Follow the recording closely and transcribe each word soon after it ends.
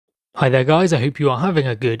Hi there guys, I hope you are having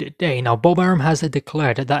a good day. Now Bob Arum has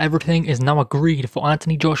declared that everything is now agreed for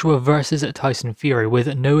Anthony Joshua versus Tyson Fury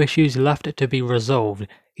with no issues left to be resolved.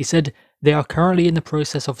 He said they are currently in the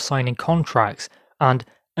process of signing contracts and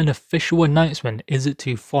an official announcement is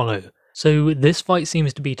to follow. So this fight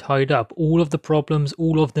seems to be tied up. All of the problems,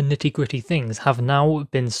 all of the nitty gritty things have now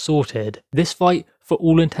been sorted. This fight, for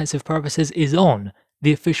all intensive purposes, is on.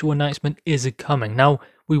 The official announcement is coming. Now,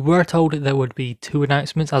 we were told there would be two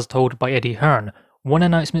announcements as told by Eddie Hearn. One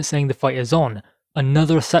announcement saying the fight is on,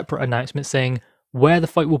 another separate announcement saying where the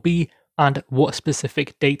fight will be and what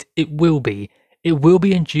specific date it will be. It will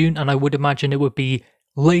be in June, and I would imagine it would be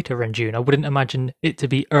later in June. I wouldn't imagine it to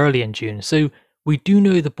be early in June. So we do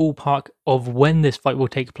know the ballpark of when this fight will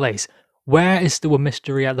take place. Where is still a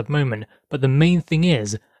mystery at the moment, but the main thing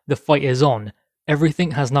is the fight is on.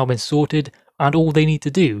 Everything has now been sorted, and all they need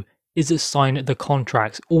to do is sign the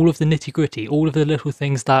contracts. All of the nitty gritty, all of the little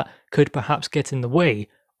things that could perhaps get in the way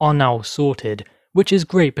are now sorted, which is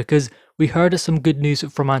great because we heard some good news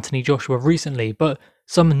from Anthony Joshua recently, but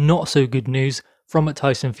some not so good news from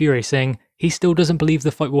Tyson Fury saying he still doesn't believe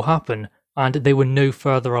the fight will happen and they were no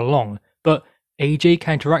further along. But AJ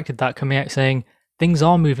counteracted that, coming out saying things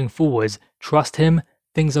are moving forwards, trust him,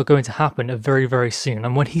 things are going to happen very, very soon.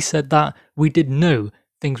 And when he said that, we did know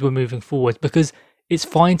things were moving forwards, because it's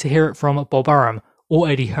fine to hear it from Bob Arum or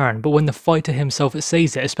Eddie Hearn, but when the fighter himself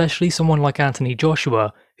says it, especially someone like Anthony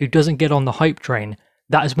Joshua, who doesn't get on the hype train,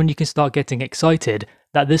 that is when you can start getting excited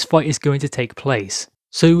that this fight is going to take place.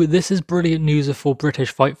 So this is brilliant news for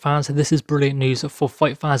British fight fans, this is brilliant news for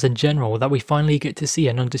fight fans in general, that we finally get to see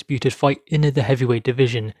an undisputed fight in the heavyweight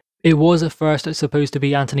division. It was at first supposed to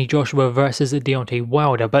be Anthony Joshua versus Deontay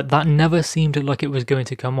Wilder, but that never seemed like it was going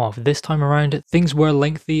to come off. This time around, things were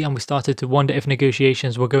lengthy and we started to wonder if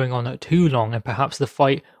negotiations were going on too long and perhaps the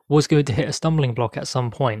fight was going to hit a stumbling block at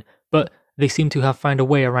some point. But they seem to have found a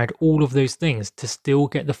way around all of those things to still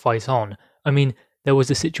get the fight on. I mean, there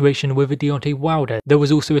was a situation with Deontay Wilder. There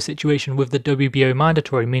was also a situation with the WBO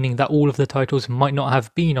mandatory, meaning that all of the titles might not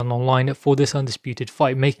have been on the line for this undisputed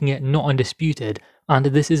fight, making it not undisputed. And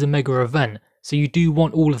this is a mega event, so you do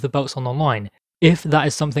want all of the belts on the line, if that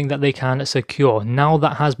is something that they can secure. Now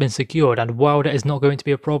that has been secured, and Wilder is not going to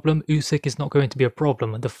be a problem, Usyk is not going to be a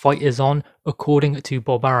problem. The fight is on, according to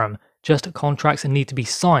Bob Arum. Just contracts need to be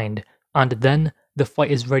signed, and then the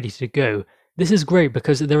fight is ready to go. This is great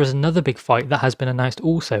because there is another big fight that has been announced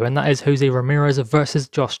also, and that is Jose Ramirez versus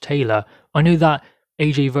Josh Taylor. I know that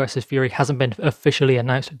AJ versus Fury hasn't been officially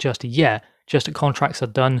announced just yet, just contracts are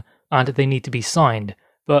done and they need to be signed,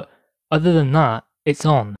 but other than that, it's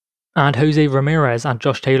on. And Jose Ramirez and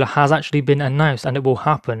Josh Taylor has actually been announced and it will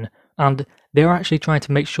happen, and they're actually trying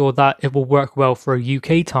to make sure that it will work well for a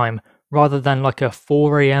UK time, rather than like a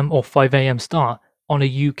 4 AM or 5 AM start on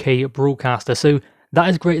a UK broadcaster. So that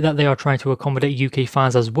is great that they are trying to accommodate UK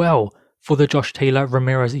fans as well for the Josh Taylor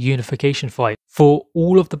Ramirez unification fight, for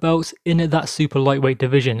all of the belts in that super lightweight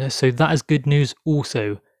division, so that is good news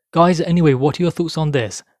also. Guys, anyway, what are your thoughts on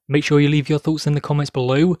this? Make sure you leave your thoughts in the comments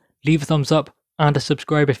below, leave a thumbs up, and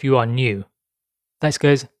subscribe if you are new. Thanks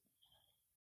guys.